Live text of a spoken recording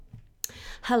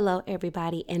Hello,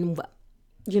 everybody, and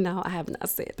I have not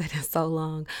said that in so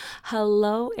long.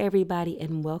 Hello, everybody,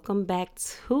 and welcome back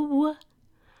to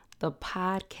the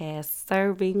podcast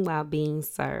Serving While Being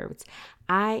Served.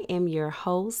 I am your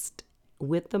host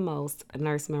with the most,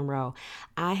 Nurse Monroe.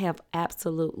 I have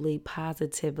absolutely,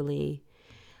 positively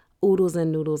oodles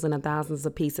and noodles and a thousands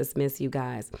of pieces miss you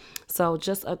guys. So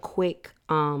just a quick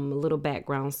little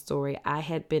background story. I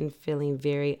had been feeling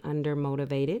very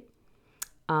undermotivated.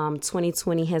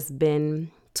 2020 has been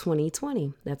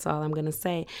 2020. That's all I'm going to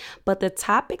say. But the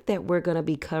topic that we're going to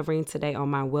be covering today on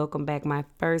my Welcome Back, my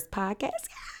first podcast. Yes.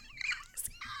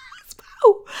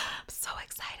 Woo. I'm so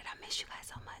excited. I miss you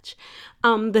guys so much.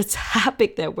 The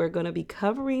topic that we're going to be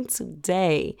covering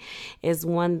today is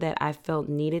one that I felt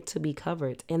needed to be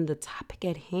covered. And the topic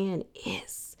at hand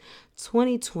is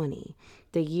 2020,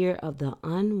 the year of the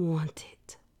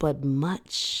unwanted but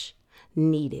much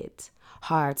needed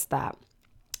hard stop.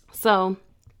 So,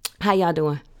 how y'all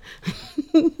doing?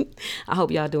 I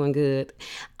hope y'all doing good.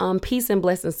 Peace and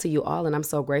blessings to you all, and I'm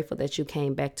so grateful that you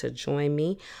came back to join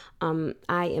me.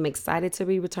 I am excited to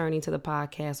be returning to the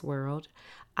podcast world.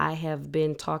 I have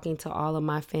been talking to all of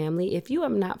my family. If you are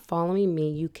not following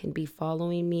me, you can be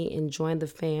following me and join the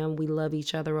fam. We love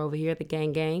each other over here, the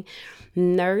gang.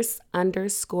 Nurse_Monroe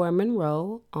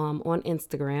on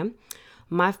Instagram.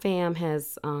 My fam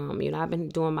has, I've been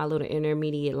doing my little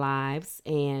intermediate lives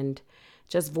and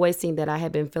just voicing that I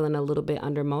had been feeling a little bit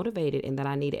undermotivated and that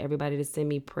I needed everybody to send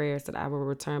me prayers that I will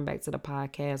return back to the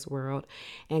podcast world.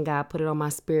 And God put it on my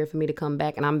spirit for me to come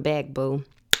back, and I'm back, boo.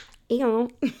 I'm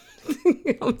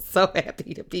so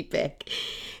happy to be back.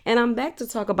 And I'm back to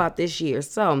talk about this year.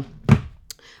 So,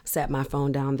 set my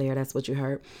phone down there. That's what you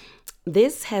heard.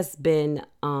 This has been,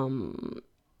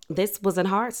 this was a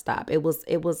hard stop. It was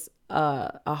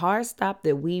a hard stop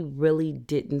that we really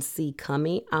didn't see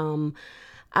coming.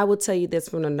 I will tell you this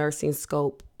from the nursing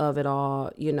scope of it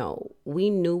all. We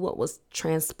knew what was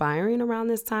transpiring around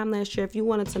this time last year. If you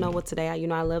wanted to know what today,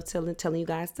 I love telling you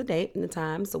guys the date and the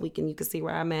time so you can see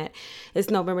where I'm at. It's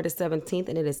November the 17th,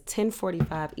 and it is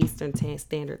 10:45 Eastern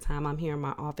Standard Time. I'm here in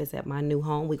my office at my new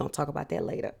home. We're going to talk about that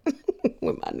later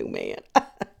with my new man.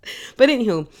 But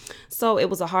anywho, so it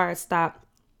was a hard stop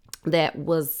that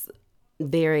was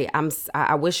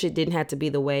I wish it didn't have to be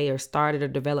the way or started or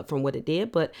developed from what it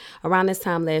did. But around this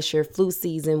time last year, flu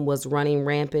season was running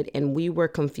rampant, and we were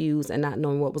confused and not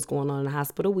knowing what was going on in the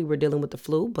hospital. We were dealing with the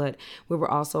flu, but we were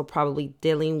also probably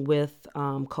dealing with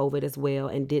COVID as well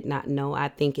and did not know. I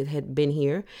think it had been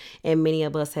here, and many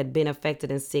of us had been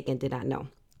affected and sick and did not know.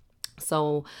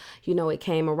 So, it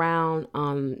came around.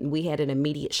 We had an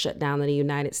immediate shutdown in the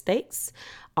United States.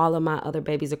 All of my other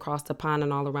babies across the pond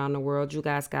and all around the world, you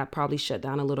guys got probably shut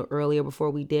down a little earlier before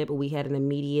we did, but we had an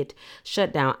immediate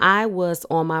shutdown. I was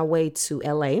on my way to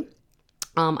LA.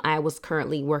 I was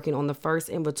currently working on the first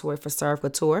inventory for Serve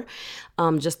Couture.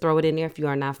 Just throw it in there if you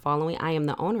are not following. I am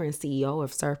the owner and CEO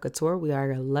of Serve Couture. We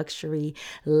are a luxury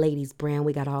ladies brand.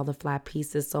 We got all the fly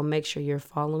pieces, so make sure you're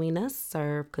following us,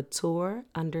 Serve Couture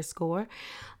 _.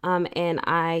 And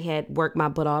I had worked my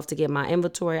butt off to get my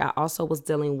inventory. I also was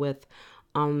dealing with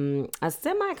a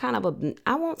semi kind of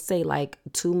I won't say like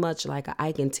too much like a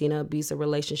Ike and Tina abusive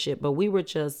relationship, but we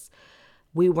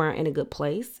weren't in a good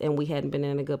place, and we hadn't been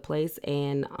in a good place.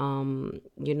 And,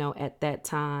 at that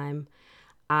time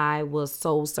I was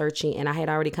soul searching, and I had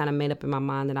already kind of made up in my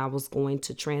mind that I was going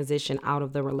to transition out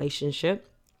of the relationship.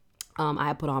 I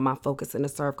had put all my focus into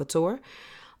Serve Couture.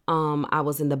 I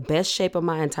was in the best shape of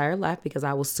my entire life because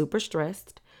I was super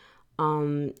stressed.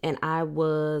 And I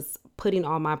was putting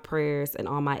all my prayers and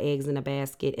all my eggs in a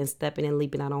basket and stepping and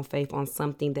leaping out on faith on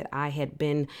something that I had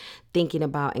been thinking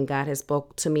about, and God has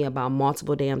spoke to me about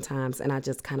multiple damn times. And I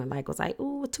just kind of was like,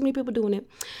 ooh, too many people doing it.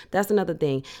 That's another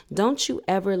thing. Don't you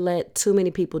ever let too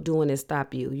many people doing it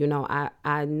stop you.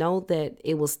 I know that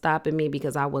it was stopping me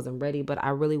because I wasn't ready, but I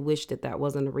really wish that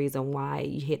wasn't the reason why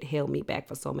it held me back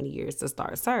for so many years to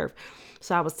start Serve.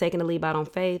 So I was taking a leap out on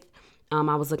faith.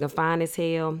 I was looking fine as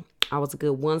hell. I was a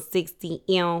good 160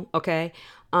 okay?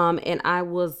 And I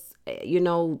was,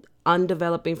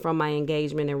 undeveloping from my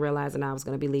engagement and realizing I was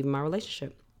going to be leaving my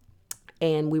relationship.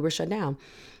 And we were shut down.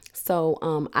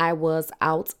 So I was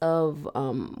out of,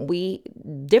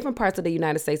 different parts of the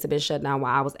United States have been shut down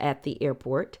while I was at the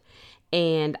airport.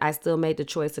 And I still made the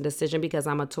choice and decision because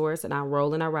I'm a tourist and I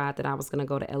roll and I ride that I was going to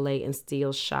go to LA and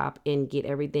still shop and get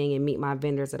everything and meet my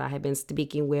vendors that I had been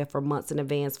speaking with for months in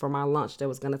advance for my launch that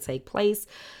was going to take place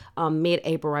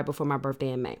mid-April right before my birthday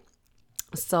in May.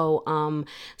 So,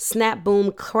 snap,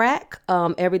 boom, crack.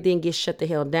 Everything gets shut the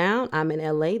hell down. I'm in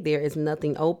LA. There is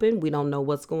nothing open. We don't know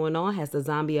what's going on. Has the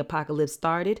zombie apocalypse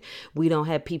started? We don't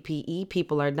have PPE.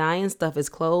 People are dying. Stuff is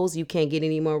closed. You can't get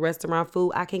any more restaurant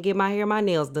food. I can get my hair, my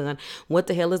nails done. What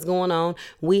the hell is going on?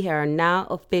 We are now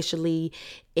officially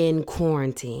in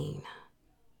quarantine.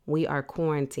 We are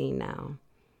quarantined now.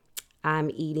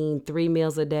 I'm eating 3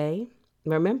 meals a day.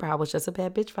 Remember, I was just a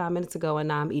bad bitch 5 minutes ago, and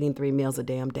now I'm eating 3 meals a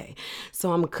damn day.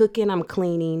 So I'm cooking, I'm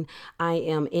cleaning, I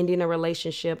am ending a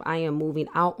relationship, I am moving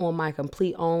out on my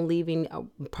complete own, leaving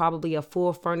probably a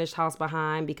full furnished house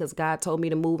behind because God told me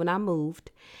to move, and I moved.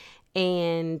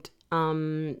 And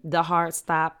the hard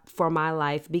stop for my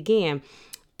life began.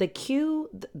 The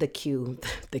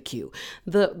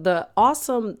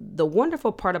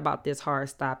wonderful part about this hard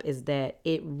stop is that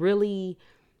it really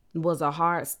was a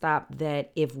hard stop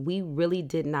that if we really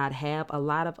did not have, a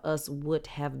lot of us would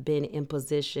have been in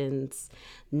positions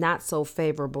not so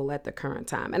favorable at the current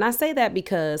time. And I say that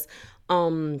because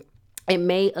it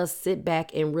made us sit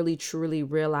back and really truly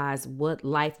realize what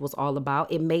life was all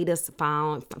about. It made us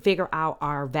figure out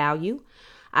our value.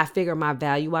 I figure my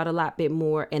value out a lot bit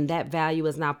more, and that value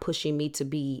is now pushing me to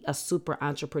be a super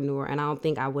entrepreneur, and I don't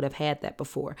think I would have had that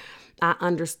before. I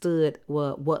understood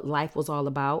what life was all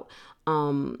about.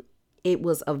 It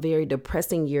was a very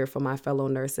depressing year for my fellow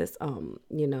nurses.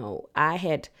 I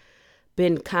had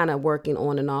been kind of working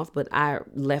on and off, but I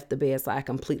left the bedside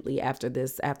completely after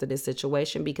this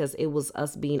situation because it was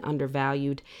us being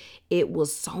undervalued. It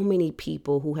was so many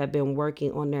people who have been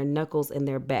working on their knuckles and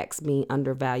their backs being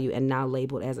undervalued and now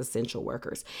labeled as essential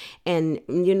workers. And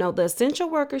the essential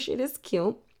worker shit is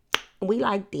cute. We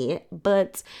like that,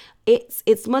 but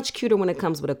it's much cuter when it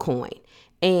comes with a coin.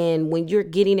 And when you're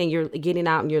getting and you're getting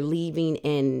out and you're leaving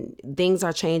and things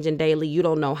are changing daily, you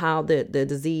don't know how the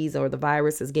disease or the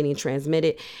virus is getting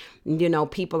transmitted.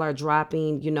 People are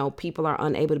dropping, people are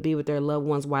unable to be with their loved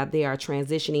ones while they are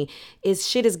transitioning.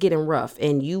 Shit is getting rough.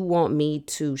 And you want me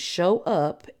to show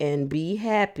up and be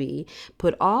happy,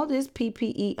 put all this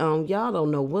PPE on, y'all don't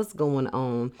know what's going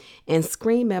on, and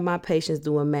scream at my patients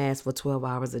doing masks for 12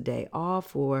 hours a day, all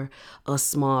for a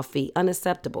small fee.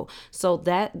 Unacceptable. So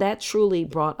that truly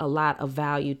brought a lot of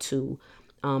value to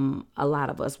a lot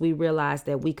of us. We realized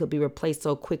that we could be replaced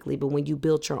so quickly, but when you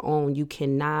build your own, you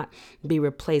cannot be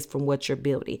replaced from what you're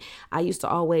building. I used to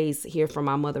always hear from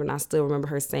my mother, and I still remember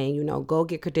her saying, go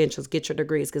get credentials, get your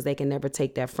degrees, because they can never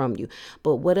take that from you.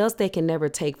 But what else they can never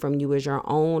take from you is your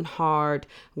own hard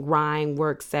grind,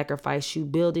 work, sacrifice, you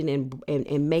building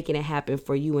and making it happen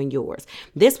for you and yours.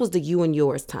 This was the you and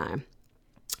yours time.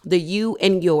 The you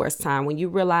and yours time, when you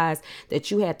realize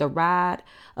that you had to ride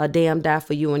a damn die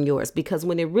for you and yours. Because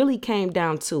when it really came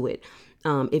down to it,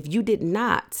 if you did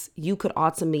not, you could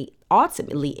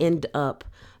ultimately end up,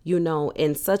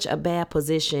 in such a bad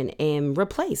position and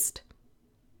replaced.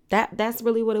 That's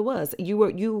really what it was.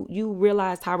 You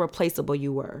realized how replaceable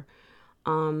you were.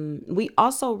 We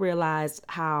also realized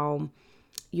how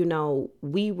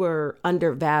we were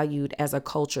undervalued as a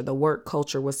culture. The work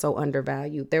culture was so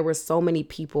undervalued. There were so many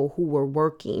people who were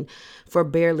working for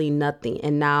barely nothing.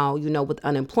 And now, with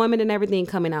unemployment and everything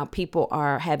coming out, people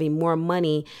are having more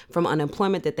money from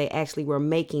unemployment that they actually were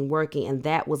making working. And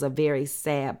that was a very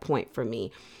sad point for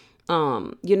me.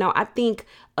 I think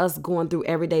us going through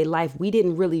everyday life, we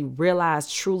didn't really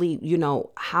realize truly,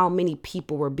 how many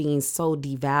people were being so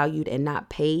devalued and not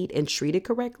paid and treated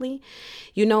correctly,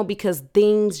 because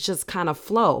things just kind of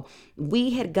flow.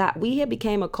 We had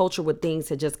became a culture where things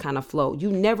had just kind of flowed.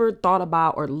 You never thought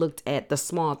about or looked at the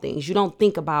small things. You don't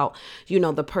think about,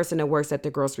 the person that works at the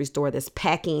grocery store that's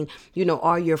packing,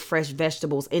 all your fresh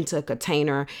vegetables into a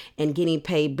container and getting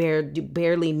paid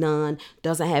barely none,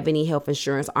 doesn't have any health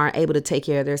insurance, aren't able to take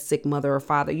care of their sick mother or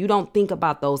father. You don't think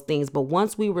about those things. But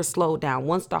once we were slowed down,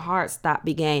 once the hard stop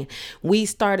began, we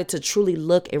started to truly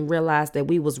look and realize that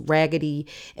we was raggedy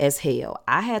as hell.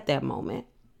 I had that moment.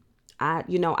 I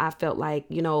felt like,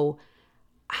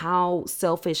 how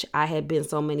selfish I had been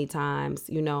so many times.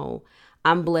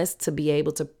 I'm blessed to be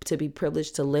able to be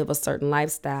privileged to live a certain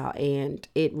lifestyle. And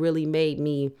it really made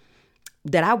me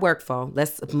that I work for.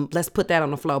 Let's put that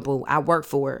on the floor, boo. I work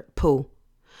for it, poo.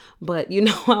 But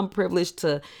I'm privileged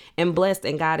and blessed,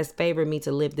 and God has favored me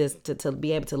to live this, to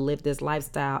be able to live this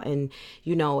lifestyle and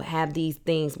have these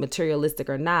things, materialistic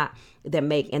or not, that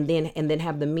make and then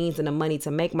have the means and the money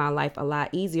to make my life a lot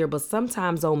easier. But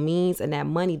sometimes those means and that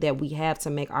money that we have to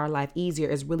make our life easier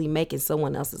is really making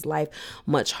someone else's life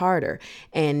much harder.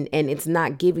 And it's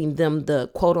not giving them the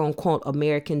quote unquote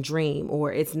American dream,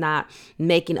 or it's not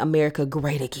making America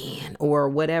great again, or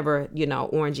whatever,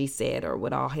 Orangey said, or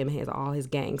what all his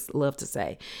gangs love to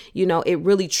say. It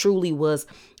really truly was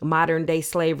modern day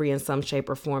slavery in some shape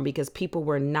or form, because people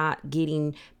were not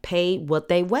getting paid what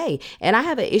they weigh. And I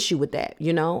have an issue with that.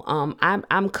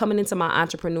 I'm coming into my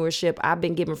entrepreneurship. I've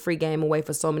been giving free game away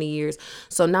for so many years.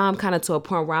 So now I'm kind of to a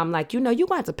point where I'm like, you're going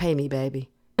to have to pay me, baby.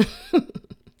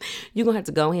 You're going to have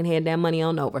to go ahead and hand that money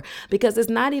on over, because it's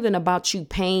not even about you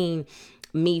paying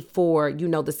me for,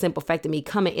 the simple fact of me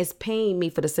coming. It's paying me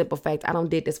for the simple fact I don't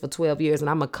did this for 12 years and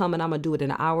I'm going to come and I'm going to do it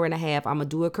in an hour and a half. I'm going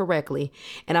to do it correctly,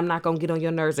 and I'm not going to get on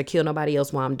your nerves or kill nobody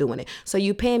else while I'm doing it. So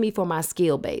you paying me for my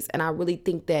skill base. And I really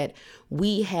think that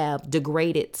we have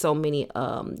degraded so many,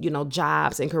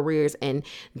 jobs and careers, and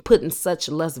putting such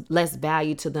less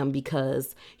value to them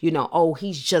because, oh,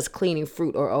 he's just cleaning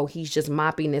fruit, or, oh, he's just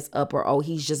mopping this up, or, oh,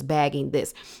 he's just bagging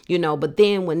this, but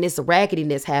then when this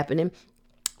raggediness happening,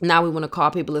 now we want to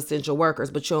call people essential workers,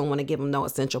 but you don't want to give them no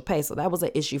essential pay. So that was an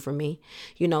issue for me.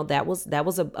 That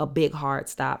was a big hard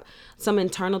stop. Some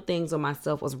internal things on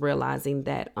myself was realizing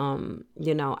that,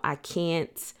 I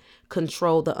can't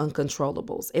control the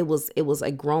uncontrollables. It was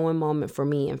a growing moment for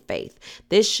me in faith.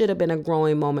 This should have been a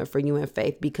growing moment for you in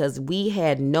faith, because we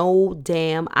had no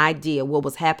damn idea what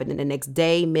was happening the next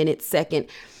day, minute, second.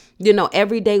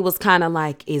 Every day was kind of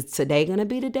like, is today going to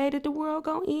be the day that the world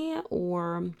go in,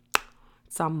 or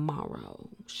tomorrow?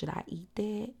 Should I eat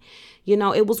that?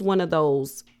 It was one of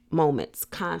those moments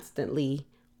constantly,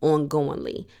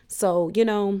 ongoingly. So,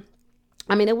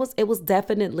 it was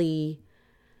definitely,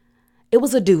 it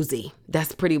was a doozy.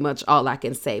 That's pretty much all I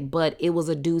can say. But it was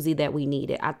a doozy that we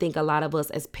needed. I think a lot of us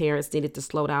as parents needed to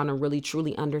slow down and really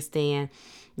truly understand,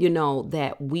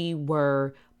 that we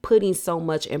were putting so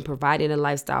much and providing a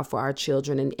lifestyle for our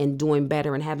children, and doing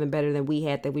better and having better than we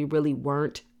had, that we really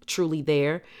weren't truly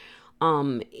there.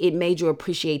 It made you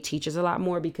appreciate teachers a lot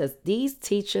more, because these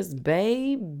teachers,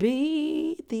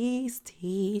 baby, these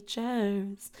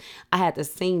teachers, I had to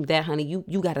sing that, honey.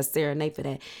 You got a serenade for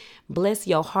that. Bless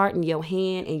your heart and your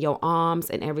hand and your arms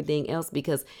and everything else,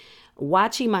 because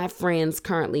watching my friends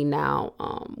currently now,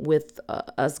 with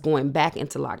us going back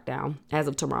into lockdown as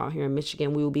of tomorrow here in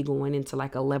Michigan, we will be going into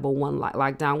like a level 1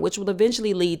 lockdown, which will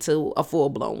eventually lead to a full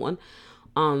blown one.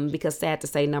 Because sad to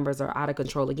say, numbers are out of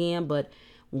control again, but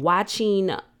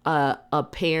watching a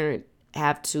parent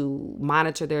have to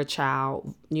monitor their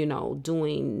child,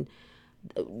 doing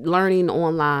learning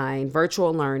online,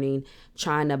 virtual learning,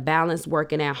 trying to balance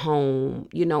working at home,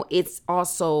 it's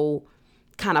also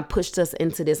kind of pushed us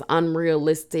into this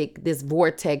unrealistic, this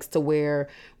vortex to where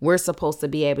we're supposed to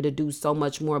be able to do so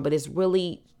much more, but it's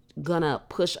really gonna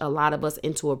push a lot of us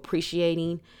into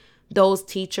appreciating those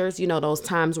teachers, those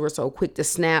times we're so quick to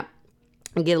snap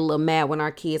and get a little mad when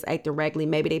our kids acting regularly.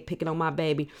 Maybe they picking on my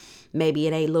baby. Maybe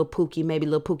it ain't Lil Pookie. Maybe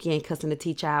Lil Pookie ain't cussing the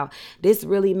teacher out. This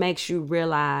really makes you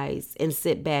realize and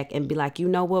sit back and be like, you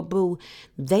know what, boo?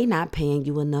 They not paying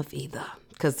you enough either,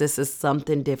 because this is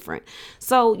something different.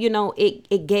 So,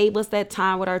 it gave us that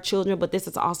time with our children, but this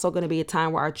is also going to be a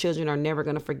time where our children are never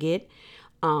going to forget.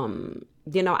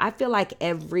 I feel like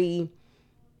every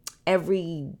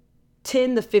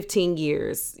 10 to 15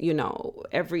 years,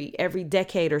 every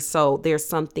decade or so, there's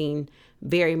something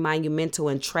very monumental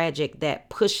and tragic that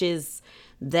pushes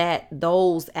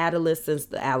those adolescents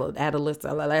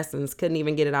couldn't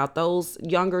even get it out. Those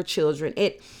younger children,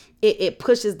 it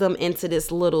pushes them into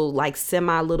this little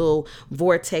little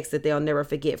vortex that they'll never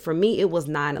forget. For me, it was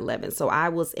 9/11. So I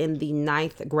was in the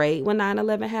 9th grade when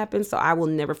 9/11 happened. So I will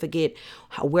never forget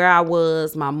where I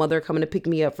was, my mother coming to pick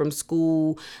me up from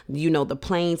school, the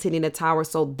planes hitting the tower.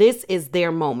 So this is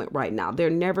their moment right now.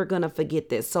 They're never going to forget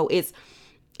this. So it's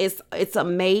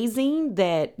amazing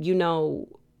that,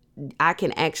 I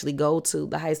can actually go to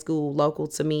the high school local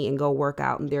to me and go work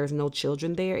out, and there's no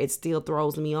children there. It still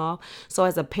throws me off. So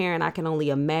as a parent, I can only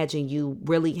imagine you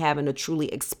really having to truly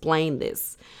explain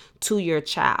this to your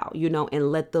child,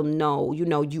 and let them know,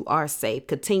 you are safe,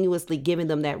 continuously giving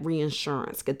them that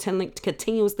reinsurance,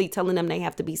 continuously telling them they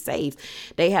have to be safe.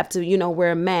 They have to,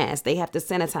 wear a mask. They have to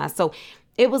sanitize. So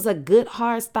it was a good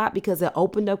hard stop, because it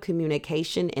opened up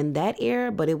communication in that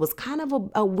era, but it was kind of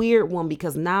a weird one,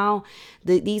 because now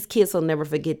these kids will never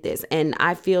forget this. And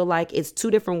I feel like it's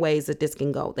two different ways that this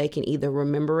can go. They can either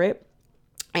remember it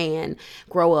and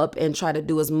grow up and try to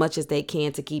do as much as they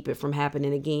can to keep it from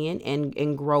happening again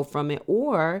and grow from it.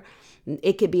 Or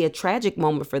it could be a tragic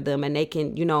moment for them and they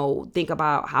can, think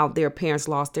about how their parents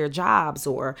lost their jobs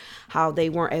or how they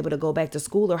weren't able to go back to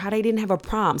school or how they didn't have a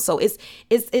prom. So it's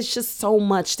just so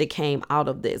much that came out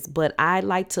of this. But I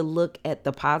like to look at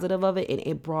the positive of it, and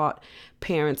it brought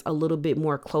parents a little bit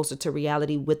more closer to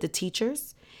reality with the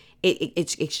teachers.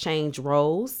 It exchanged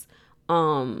roles.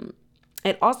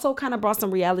 It also kind of brought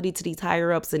some reality to these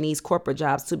higher ups and these corporate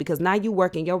jobs too, because now you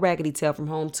working your raggedy tail from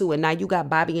home too. And now you got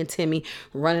Bobby and Timmy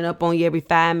running up on you every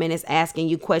 5 minutes, asking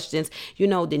you questions.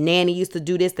 The nanny used to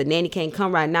do this. The nanny can't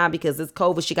come right now because it's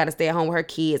COVID. She got to stay at home with her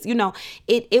kids.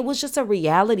 It was just a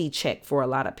reality check for a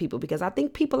lot of people, because I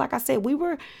think people, like I said, we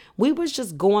were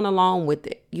just going along with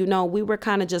it. We were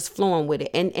kind of just flowing with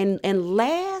it. And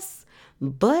last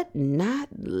but not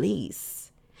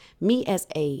least, me as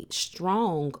a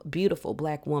strong, beautiful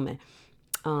Black woman,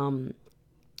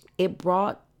 it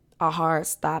brought a hard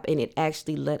stop, and it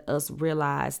actually let us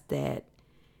realize that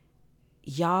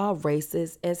y'all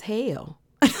racist as hell.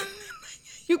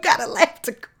 You gotta laugh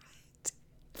to cry,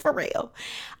 for real.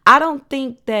 I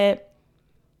think,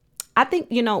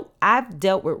 I've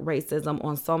dealt with racism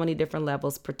on so many different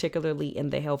levels, particularly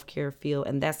in the healthcare field,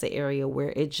 and that's the area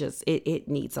where it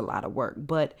needs a lot of work.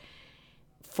 But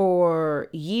for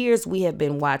years, we have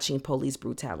been watching police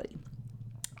brutality.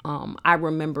 I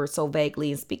remember so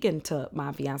vaguely, and speaking to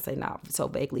my fiance now, so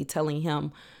vaguely telling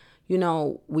him,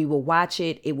 we will watch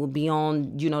it. It will be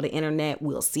on, the internet.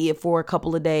 We'll see it for a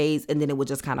couple of days, and then it would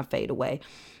just kind of fade away.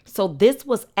 So this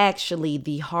was actually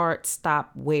the hard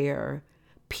stop where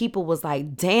people was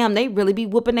like, damn, they really be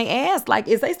whooping their ass. Like,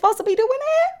 is they supposed to be doing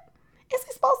that? Is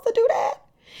they supposed to do that?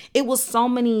 It was so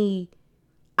many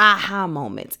aha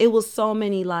moments. It was so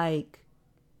many like,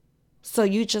 so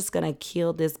you just gonna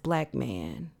kill this Black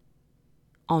man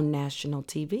on national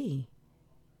TV?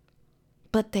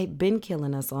 But they've been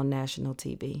killing us on national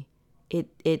TV.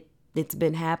 It's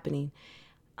been happening.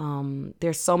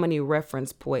 There's so many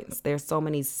reference points. There's so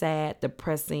many sad,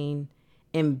 depressing,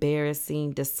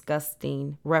 embarrassing,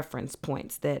 disgusting reference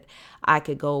points that I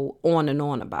could go on and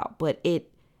on about. But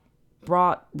it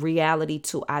brought reality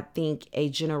to, I think, a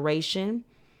generation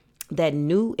that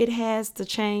knew it has to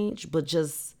change, but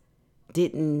just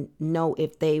didn't know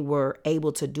if they were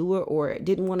able to do it or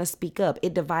didn't want to speak up.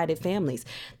 It divided families.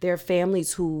 There are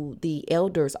families who the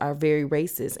elders are very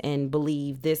racist and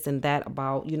believe this and that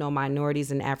about,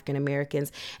 minorities and African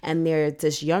Americans. And there's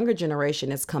this younger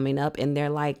generation that's coming up and they're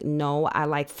like, no, I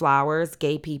like flowers,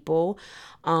 gay people.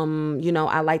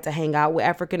 I like to hang out with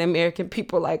African American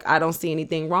people. Like, I don't see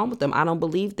anything wrong with them. I don't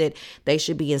believe that they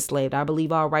should be enslaved. I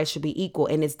believe all rights should be equal,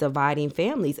 and it's dividing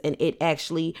families. And it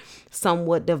actually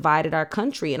somewhat divided our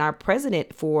country. And our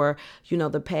president for,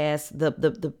 the past,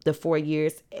 the 4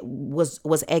 years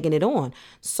was egging it on.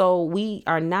 So we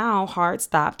are now hard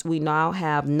stopped. We now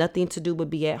have nothing to do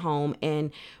but be at home, and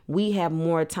we have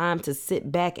more time to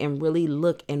sit back and really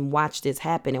look and watch this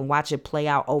happen and watch it play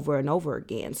out over and over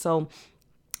again. So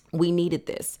we needed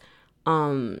this.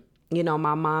 My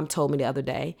mom told me the other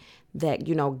day that,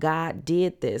 God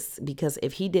did this because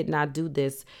if he did not do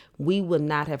this, we would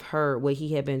not have heard what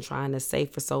he had been trying to say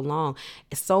for so long.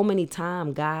 So many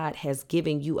times God has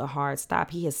given you a hard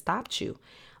stop. He has stopped you.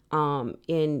 And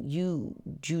you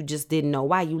just didn't know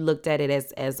why. You looked at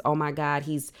it as, oh my God,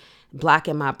 he's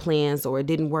blocking my plans, or it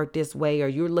didn't work this way, or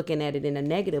you're looking at it in a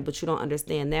negative, but you don't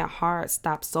understand that hard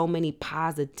stop. So many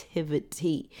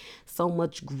positivity, so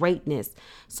much greatness,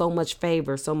 so much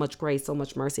favor, so much grace, so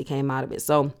much mercy came out of it.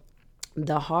 So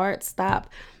the hard stop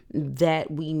that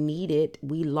we needed,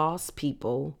 we lost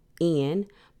people in,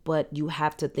 but you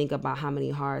have to think about how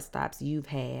many hard stops you've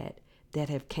had that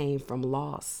have came from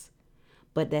loss,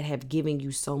 but that have given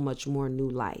you so much more new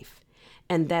life.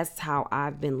 And that's how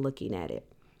I've been looking at it.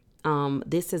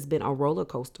 This has been a roller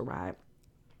coaster ride.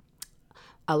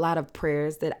 A lot of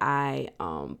prayers that I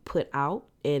put out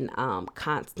and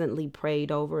constantly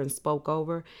prayed over and spoke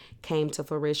over came to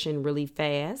fruition really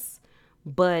fast.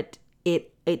 But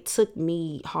it took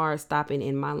me hard stopping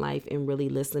in my life and really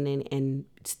listening and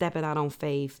stepping out on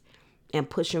faith and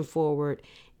pushing forward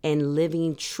and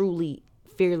living truly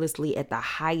fearlessly at the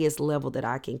highest level that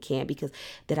I can because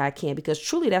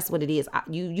truly that's what it is.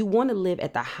 You want to live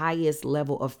at the highest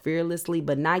level of fearlessly,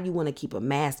 but now you want to keep a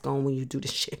mask on when you do the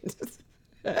shit.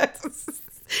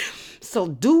 So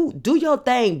do your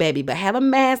thing, baby, but have a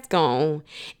mask on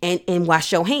and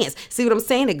wash your hands. See what I'm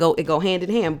saying? It go hand in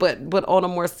hand. But on a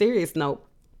more serious note,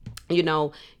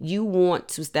 You want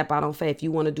to step out on faith.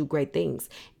 You want to do great things.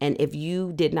 And if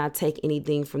you did not take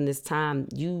anything from this time,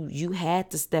 you had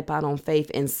to step out on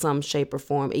faith in some shape or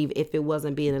form, even if it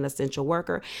wasn't being an essential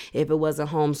worker, if it wasn't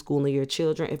homeschooling your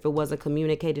children, if it wasn't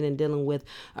communicating and dealing with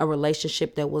a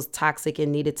relationship that was toxic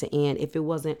and needed to end, if it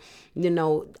wasn't,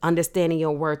 understanding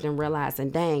your worth and realizing,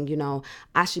 dang,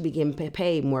 I should be getting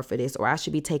paid more for this, or I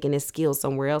should be taking this skill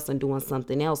somewhere else and doing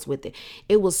something else with it.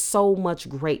 It was so much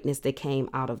greatness that came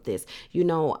out of this.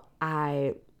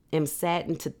 I am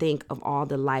saddened to think of all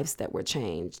the lives that were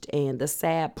changed and the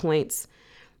sad points,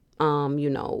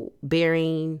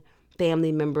 burying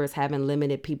family members, having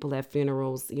limited people at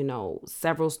funerals,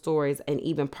 several stories and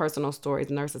even personal stories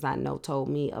nurses I know told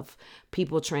me of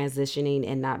people transitioning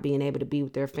and not being able to be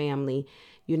with their family.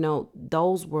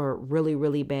 Those were really,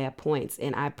 really bad points.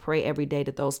 And I pray every day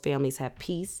that those families have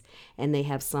peace and they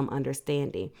have some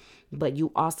understanding. But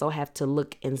you also have to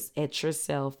look at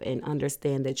yourself and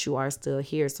understand that you are still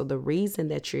here. So the reason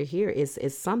that you're here is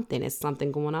something. It's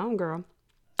something going on, girl.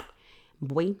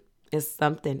 Boy, it's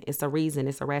something. It's a reason.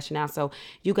 It's a rationale. So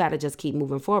you got to just keep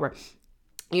moving forward.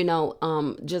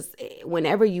 Just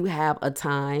whenever you have a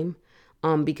time,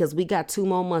 because we got 2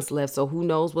 more months left, so who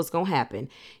knows what's gonna happen.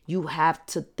 You have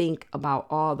to think about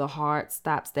all the hard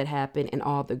stops that happened and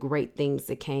all the great things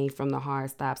that came from the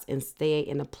hard stops, and stay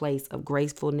in a place of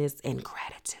gracefulness and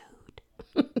gratitude.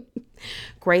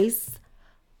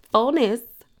 Gracefulness,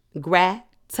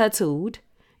 gratitude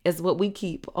is what we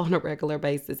keep on a regular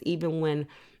basis, even when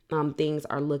things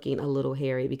are looking a little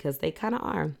hairy, because they kind of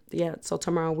are. Yeah. So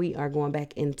tomorrow we are going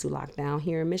back into lockdown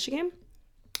here in Michigan.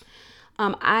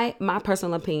 My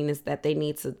personal opinion is that they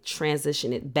need to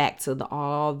transition it back to the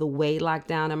all the way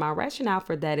lockdown. And my rationale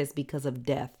for that is because of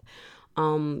death.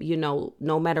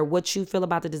 No matter what you feel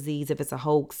about the disease, if it's a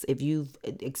hoax, if you've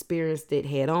experienced it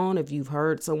head on, if you've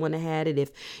heard someone that had it,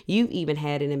 if you've even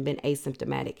had it and been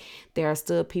asymptomatic, there are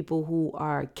still people who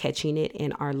are catching it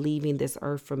and are leaving this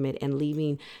earth from it and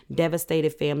leaving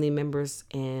devastated family members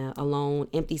alone,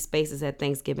 empty spaces at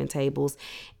Thanksgiving tables.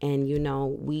 And,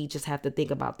 we just have to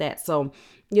think about that. So,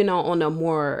 on a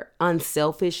more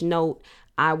unselfish note,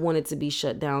 I wanted to be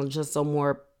shut down just so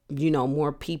more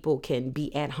people can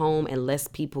be at home and less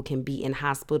people can be in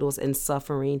hospitals and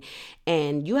suffering.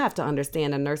 And you have to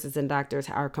understand the nurses and doctors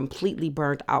are completely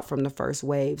burnt out from the first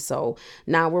wave. So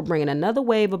now we're bringing another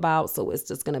wave about. So it's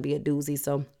just going to be a doozy.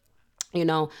 So,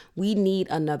 we need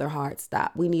another hard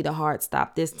stop. We need a hard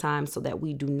stop this time so that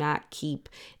we do not keep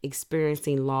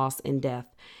experiencing loss and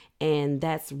death. And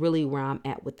that's really where I'm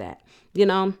at with that.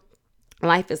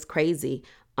 Life is crazy.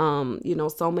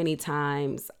 So many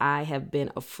times I have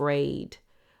been afraid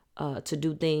to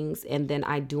do things, and then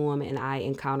I do them and I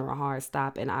encounter a hard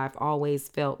stop, and I've always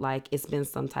felt like it's been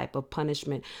some type of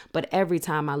punishment. But every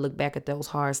time I look back at those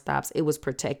hard stops, it was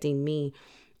protecting me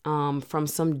from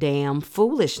some damn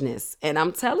foolishness. And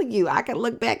I'm telling you, I can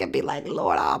look back and be like,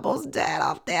 Lord, I almost died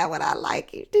off that when I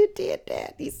like you did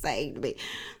that. He saved me.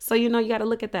 So, you got to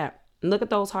look at that. Look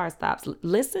at those hard stops.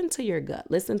 Listen to your gut.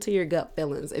 Listen to your gut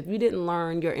feelings. If you didn't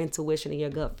learn your intuition and your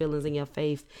gut feelings and your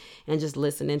faith and just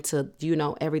listening to,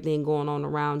 everything going on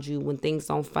around you, when things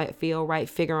don't feel right,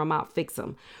 figure them out, fix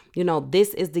them.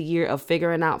 This is the year of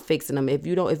figuring out, fixing them. If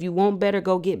you want better,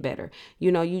 go get better.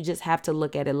 You just have to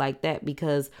look at it like that,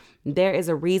 because there is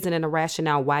a reason and a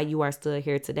rationale why you are still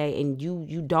here today. And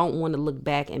you don't want to look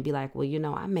back and be like,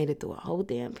 well, I made it through a whole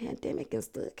damn pandemic and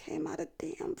still came out a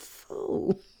damn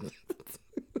fool.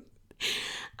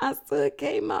 I still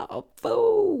came out a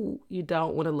fool. You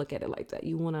don't want to look at it like that.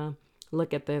 You want to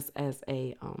look at this as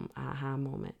a aha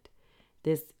moment.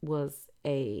 This was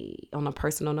on a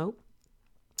personal note,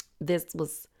 this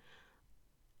was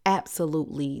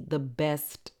absolutely the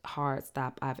best hard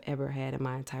stop I've ever had in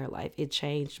my entire life. It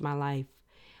changed my life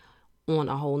on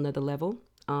a whole nother level.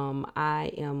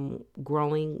 I am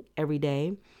growing every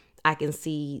day. I can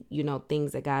see,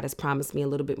 things that God has promised me a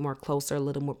little bit more closer, a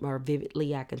little more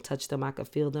vividly. I can touch them. I can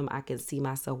feel them. I can see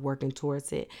myself working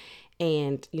towards it.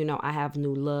 And, I have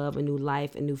new love, a new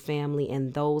life, a new family.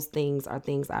 And those things are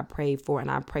things I pray for.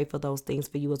 And I pray for those things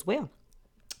for you as well.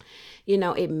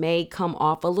 It may come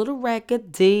off a little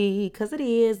raggedy, because it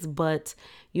is, but,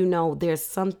 there's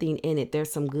something in it.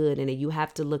 There's some good in it. You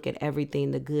have to look at everything,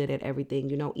 the good at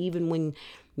everything, even when,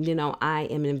 I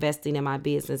am investing in my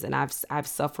business and I've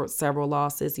suffered several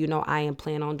losses. I am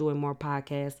planning on doing more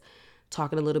podcasts,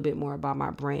 talking a little bit more about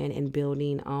my brand and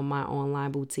building my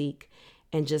online boutique.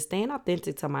 and just staying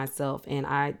authentic to myself. And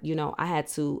I've had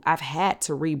to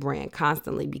rebrand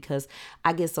constantly because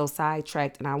I get so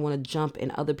sidetracked and I want to jump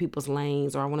in other people's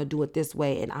lanes, or I want to do it this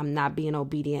way, and I'm not being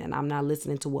obedient and I'm not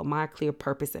listening to what my clear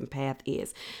purpose and path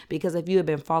is. Because if you have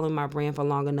been following my brand for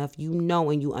long enough, you know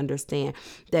and you understand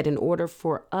that in order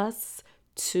for us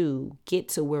to get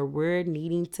to where we're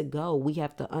needing to go, we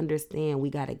have to understand we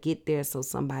got to get there so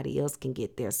somebody else can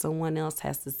get there. Someone else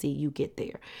has to see you get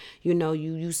there.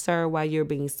 You serve while you're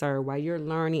being served. While you're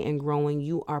learning and growing,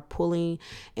 you are pulling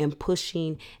and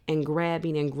pushing and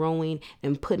grabbing and growing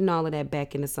and putting all of that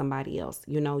back into somebody else.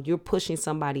 You're pushing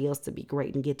somebody else to be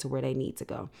great and get to where they need to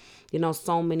go.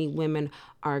 So many women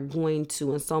are going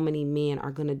to, and so many men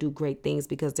are going to do great things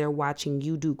because they're watching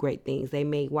you do great things. They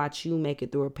may watch you make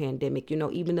it through a pandemic.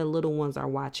 Even the little ones are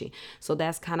watching. So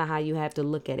that's kind of how you have to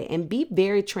look at it, and be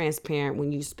very transparent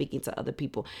when you're speaking to other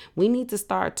people. We need to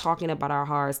start talking about our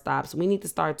hard stops. We need to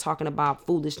start talking about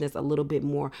foolishness a little bit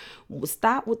more.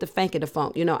 Stop with the fank and the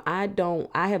funk.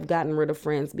 I have gotten rid of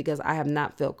friends because I have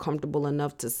not felt comfortable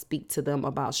enough to speak to them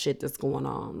about shit that's going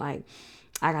on. Like,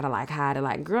 I gotta hide it.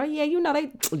 Like, girl, yeah,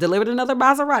 they delivered another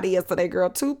Maserati yesterday,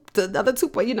 girl. Another two.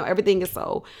 Everything is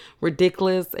so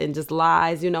ridiculous and just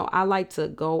lies. I like to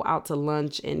go out to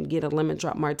lunch and get a lemon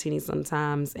drop martini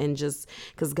sometimes, and just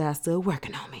because God's still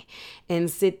working on me, and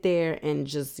sit there and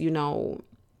just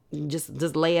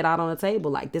lay it out on the table.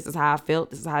 Like, this is how I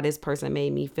felt. This is how this person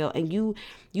made me feel. And you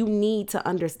need to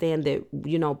understand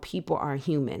that people are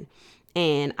human.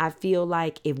 And I feel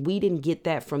like if we didn't get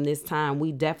that from this time,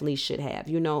 we definitely should have.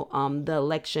 The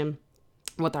election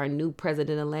with our new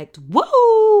president-elect,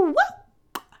 woo!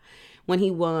 When he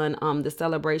won, the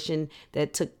celebration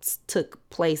that took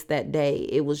place that day,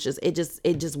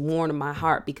 it just warmed my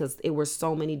heart because it were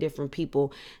so many different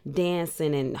people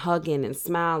dancing and hugging and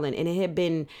smiling, and it had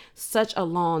been such a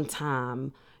long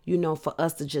time, for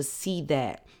us to just see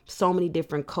that so many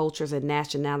different cultures and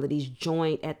nationalities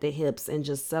joined at the hips and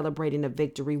just celebrating a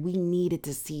victory. We needed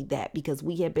to see that because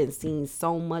we had been seeing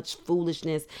so much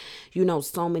foolishness,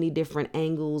 so many different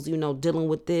angles, dealing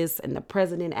with this and the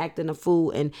president acting a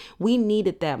fool. And we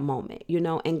needed that moment,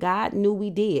 and God knew we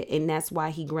did. And that's why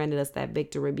he granted us that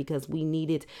victory, because we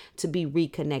needed to be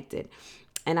reconnected.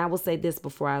 And I will say this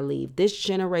before I leave. This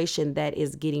generation that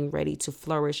is getting ready to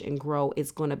flourish and grow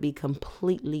is going to be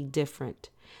completely different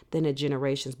than the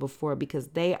generations before, because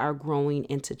they are growing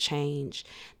into change.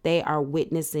 They are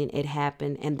witnessing it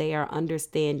happen, and they are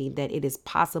understanding that it is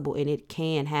possible and it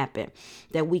can happen,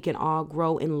 that we can all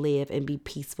grow and live and be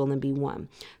peaceful and be one.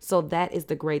 So that is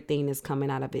the great thing that's coming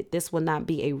out of it. This will not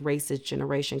be a racist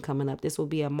generation coming up. This will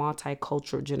be a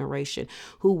multicultural generation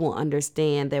who will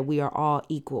understand that we are all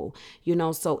equal.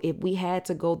 So if we had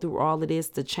to go through all of this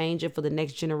to change it for the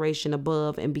next generation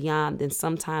above and beyond, then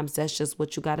sometimes that's just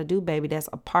what you got to do, baby. That's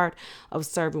a part of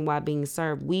serving while being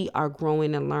served. We are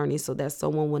growing and learning so that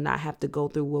someone will not have to go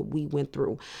through what we went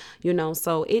through,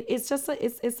 so it's just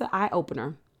it's an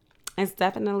eye-opener. It's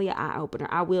definitely an eye-opener.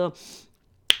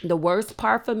 The worst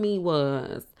part for me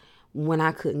was when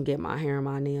I couldn't get my hair and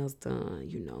my nails done.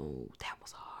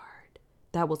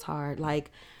 That was hard.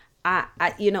 Like, I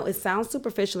it sounds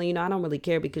superficial, I don't really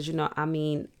care because,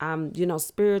 I'm,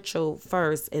 spiritual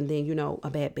first and then, a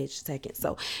bad bitch second.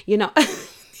 So, it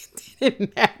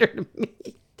didn't matter to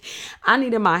me. I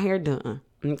needed my hair done.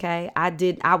 Okay.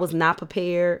 I was not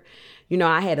prepared.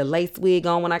 I had a lace wig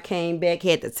on when I came back,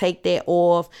 had to take that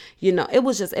off. It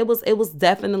was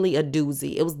definitely a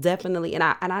doozy. It was definitely, and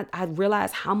I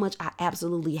realized how much I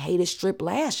absolutely hated strip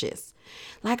lashes.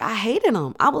 Like, I hated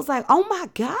them. I was like, oh my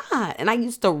God. And I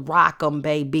used to rock them,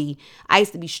 baby. I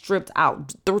used to be stripped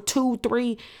out through 2,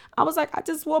 3. I was like, I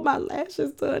just want my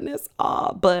lashes done. That's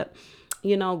all. But,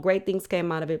 great things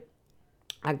came out of it.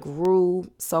 I grew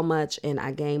so much and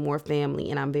I gained more family,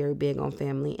 and I'm very big on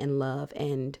family and love.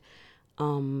 And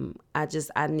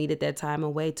I needed that time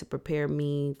away to prepare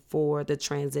me for the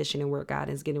transition and where God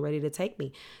is getting ready to take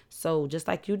me. So just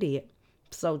like you did.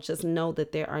 So just know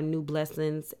that there are new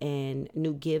blessings and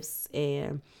new gifts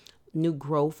and new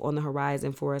growth on the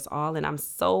horizon for us all. And I'm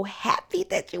so happy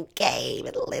that you came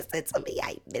and listened to me.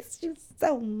 I miss you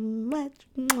so much.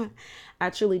 I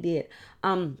truly did.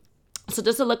 So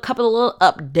just a couple of little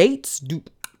updates.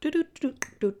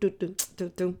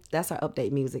 That's our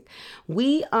update music.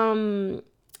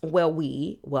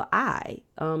 I,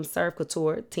 Serve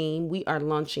Couture team, we are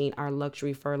launching our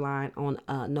luxury fur line on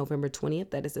November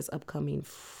 20th. That is this upcoming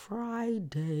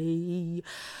Friday.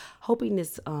 Hoping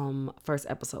this first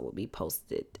episode will be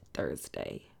posted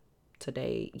Thursday.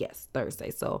 Today, yes,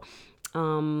 Thursday. So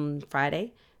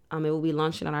Friday. It will be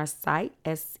launching on our site,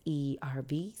 serveCouture.com.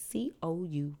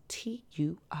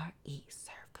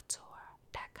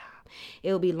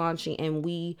 It will be launching, and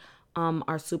we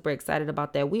are super excited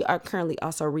about that. We are currently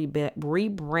also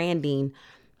rebranding,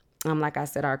 like I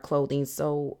said, our clothing.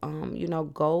 So,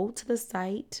 go to the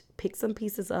site, pick some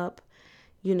pieces up.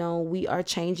 We are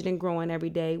changing and growing every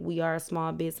day. We are a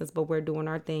small business, but we're doing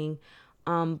our thing.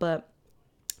 But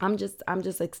I'm just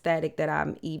ecstatic that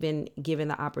I'm even given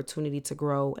the opportunity to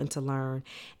grow and to learn.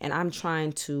 And I'm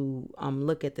trying to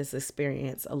look at this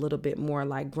experience a little bit more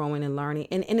like growing and learning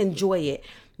and enjoy it.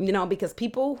 Because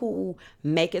people who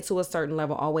make it to a certain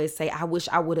level always say, I wish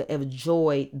I would have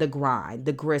enjoyed the grind,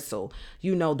 the gristle,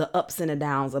 the ups and the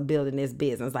downs of building this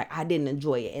business. Like, I didn't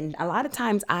enjoy it. And a lot of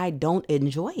times I don't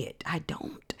enjoy it. I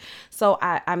don't. So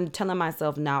I'm telling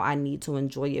myself now I need to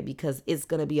enjoy it because it's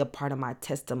going to be a part of my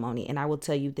testimony. And I will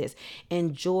tell you this,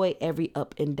 enjoy every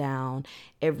up and down,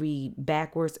 every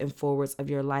backwards and forwards of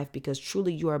your life, because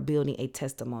truly you are building a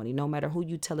testimony. No matter who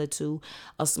you tell it to,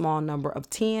 a small number of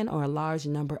 10 or a large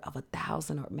number of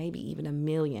 1,000 or maybe even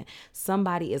 1,000,000,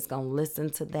 somebody is going to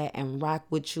listen to that and rock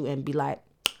with you and be like,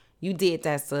 you did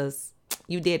that, sis.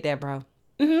 You did that, bro.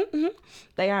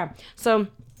 They are. So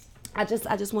I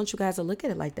just want you guys to look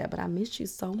at it like that. But I miss you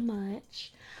so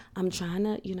much. I'm trying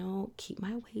to, keep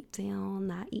my weight down,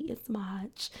 not eat as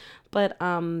much. But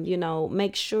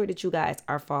make sure that you guys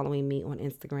are following me on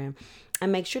Instagram.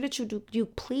 And make sure that you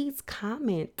please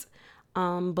comment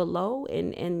below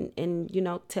and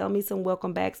tell me some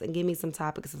welcome backs and give me some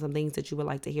topics and some things that you would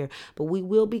like to hear. But we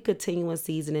will be continuing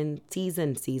season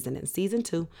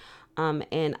 2.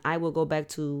 And I will go back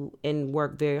to and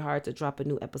work very hard to drop a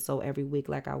new episode every week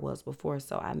like I was before.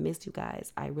 So I miss you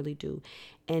guys. I really do.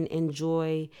 And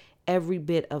enjoy every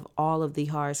bit of all of the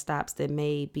hard stops that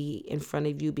may be in front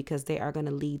of you, because they are going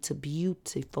to lead to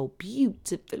beautiful,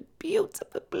 beautiful,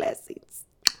 beautiful blessings.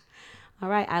 All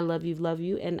right. I love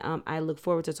you. And I look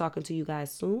forward to talking to you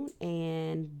guys soon.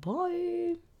 And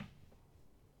bye.